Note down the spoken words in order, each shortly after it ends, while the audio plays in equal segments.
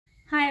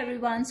Hi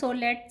everyone, so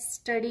let's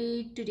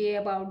study today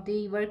about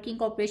the working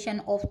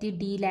operation of the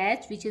D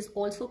latch, which is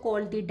also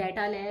called the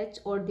data latch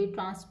or the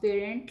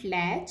transparent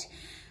latch.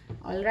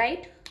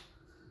 Alright,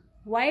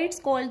 why it's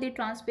called the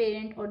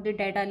transparent or the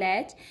data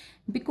latch?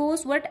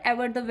 Because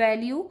whatever the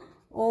value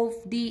of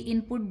the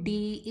input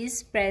D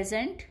is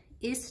present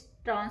is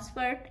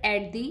transferred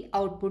at the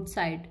output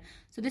side.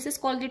 So this is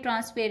called the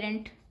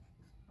transparent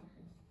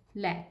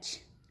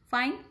latch.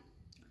 Fine.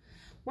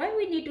 Why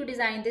we need to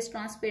design this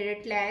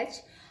transparent latch?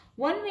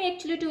 One way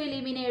actually to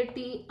eliminate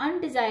the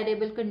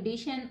undesirable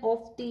condition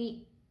of the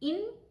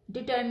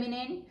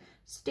indeterminate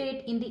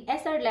state in the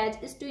SR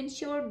latch is to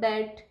ensure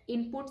that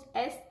inputs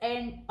S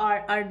and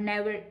R are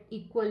never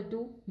equal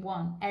to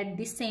 1 at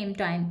the same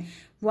time.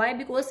 Why?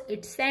 Because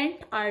it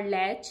sent our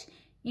latch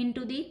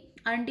into the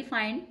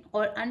undefined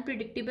or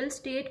unpredictable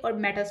state or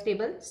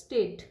metastable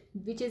state,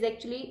 which is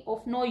actually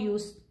of no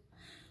use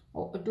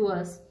to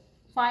us.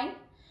 Fine.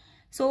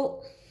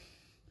 So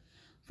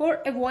for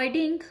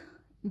avoiding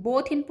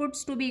both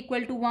inputs to be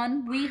equal to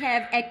 1, we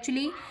have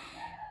actually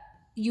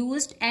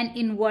used an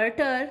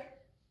inverter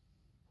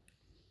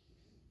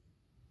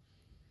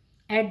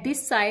at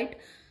this side.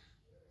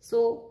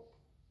 So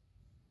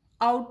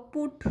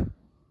output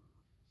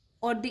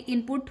or the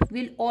input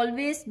will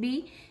always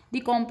be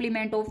the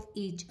complement of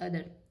each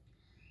other.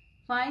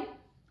 Fine.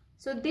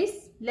 So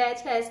this latch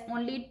has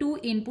only two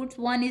inputs.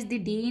 One is the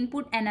D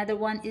input, another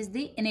one is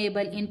the enable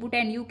input,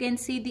 and you can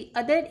see the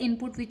other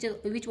input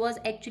which was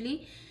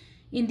actually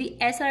in the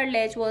SR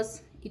latch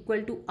was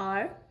equal to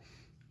R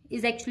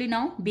is actually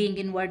now being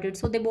inverted.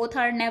 So they both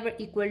are never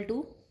equal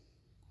to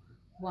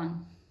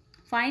 1.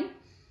 Fine.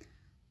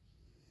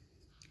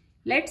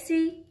 Let's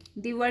see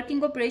the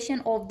working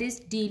operation of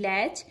this D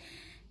latch.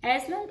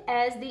 As long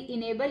as the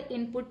enable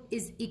input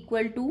is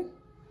equal to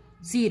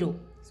 0.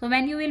 So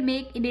when you will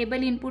make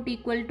enable input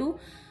equal to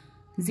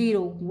 0,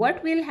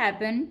 what will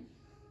happen?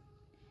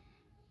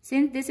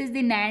 Since this is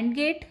the NAND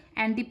gate,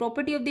 and the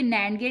property of the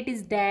NAND gate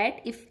is that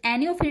if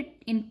any of its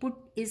input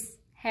is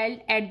held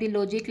at the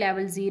logic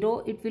level 0,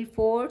 it will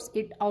force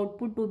its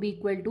output to be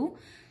equal to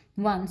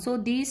 1. So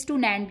these two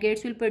NAND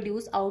gates will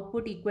produce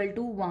output equal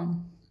to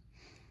 1.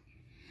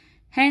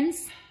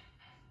 Hence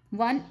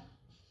 1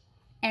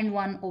 and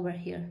 1 over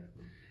here.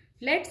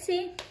 Let's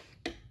say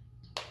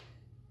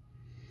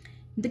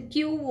the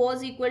Q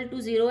was equal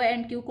to 0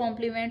 and Q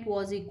complement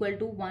was equal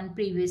to 1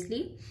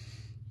 previously.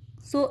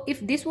 So if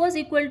this was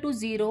equal to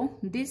 0,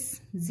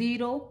 this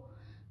 0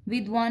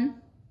 with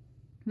 1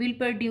 will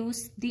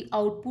produce the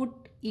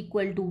output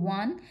equal to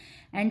 1,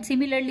 and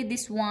similarly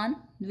this 1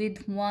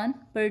 with 1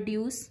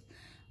 produce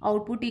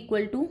output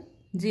equal to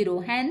 0.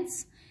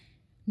 Hence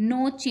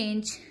no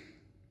change,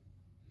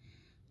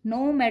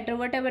 no matter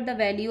whatever the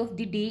value of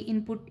the D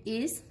input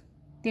is,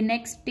 the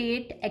next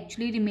state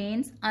actually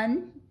remains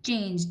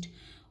unchanged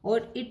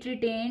or it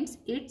retains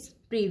its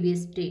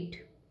previous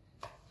state.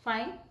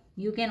 Fine.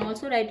 You can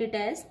also write it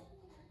as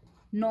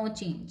no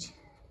change.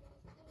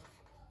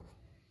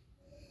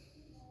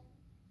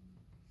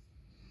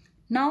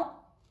 Now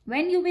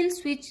when you will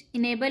switch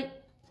enable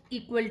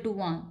equal to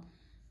 1,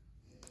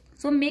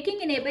 so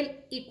making enable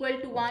equal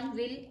to 1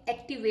 will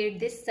activate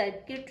this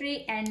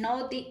circuitry, and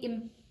now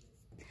the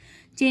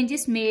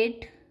changes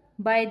made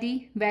by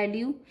the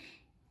value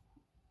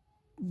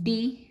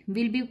D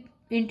will be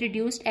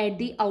introduced at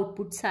the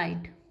output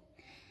side.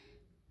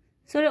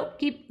 So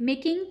keep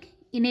making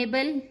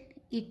enable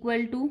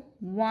equal to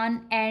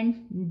 1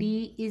 and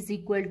D is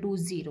equal to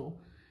 0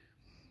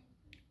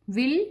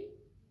 will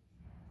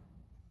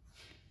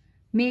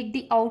make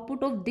the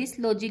output of this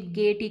logic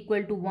gate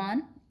equal to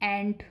 1,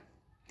 and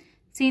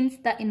since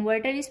the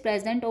inverter is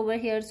present over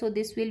here, so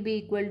this will be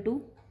equal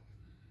to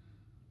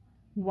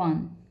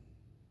 1.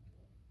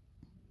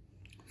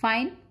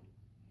 Fine.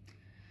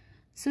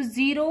 So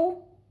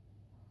 0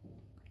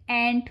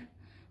 and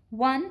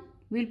 1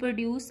 will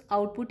produce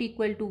output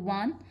equal to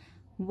 1,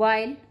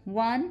 while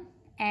 1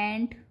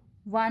 and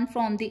 1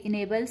 from the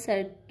enable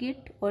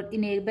circuit or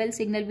enable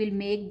signal will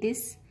make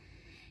this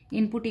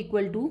input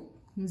equal to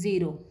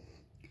 0.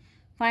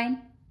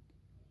 Fine.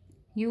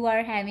 You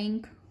are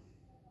having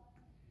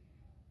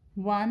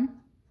 1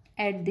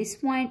 at this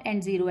point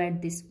and 0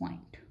 at this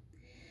point.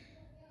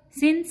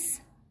 Since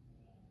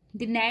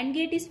the NAND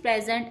gate is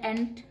present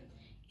and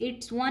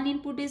its one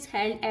input is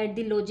held at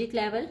the logic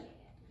level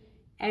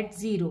at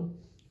 0,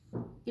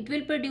 it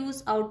will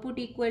produce output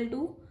equal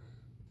to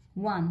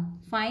 1.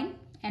 Fine.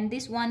 And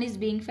this 1 is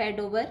being fed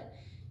over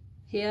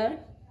here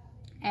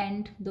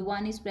and the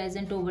 1 is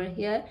present over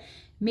here,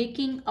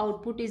 making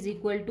output is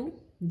equal to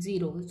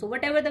 0. So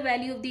whatever the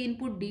value of the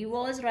input D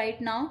was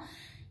right now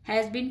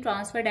has been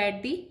transferred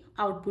at the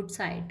output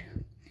side.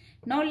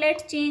 Now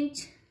let's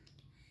change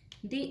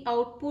the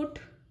output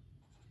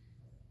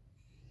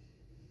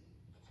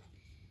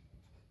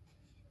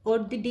or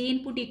the D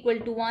input equal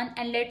to 1,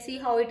 and let's see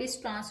how it is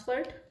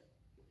transferred.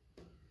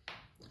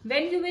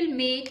 When you will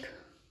make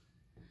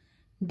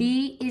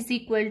D is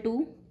equal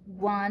to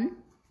 1,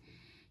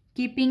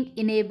 keeping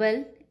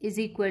enable is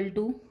equal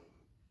to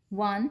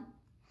 1,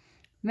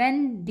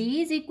 When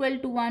D is equal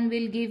to 1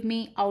 will give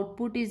me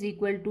output is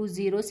equal to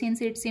 0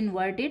 since it's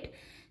inverted.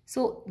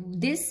 So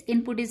this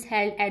input is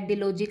held at the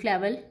logic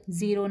level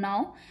 0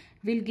 now.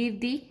 Will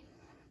give the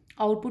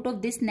output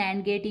of this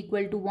NAND gate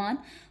equal to 1,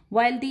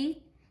 while the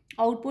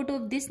output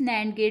of this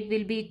NAND gate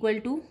will be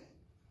equal to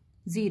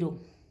 0.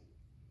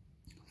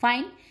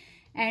 Fine.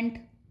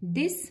 And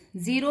this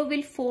 0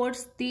 will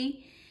force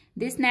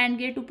this NAND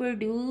gate to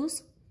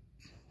produce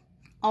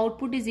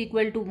output is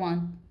equal to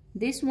 1.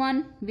 This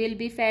one will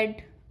be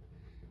fed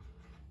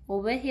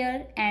over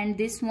here and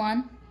this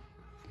one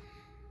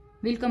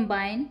will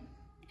combine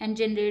and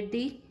generate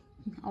the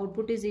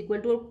output is equal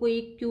to, or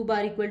Q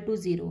bar equal to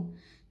 0.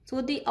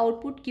 So the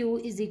output Q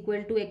is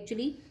equal to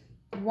actually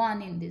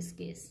 1 in this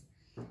case.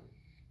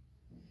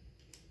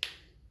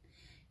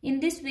 In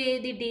this way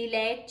the D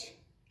latch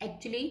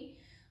actually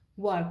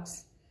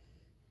works.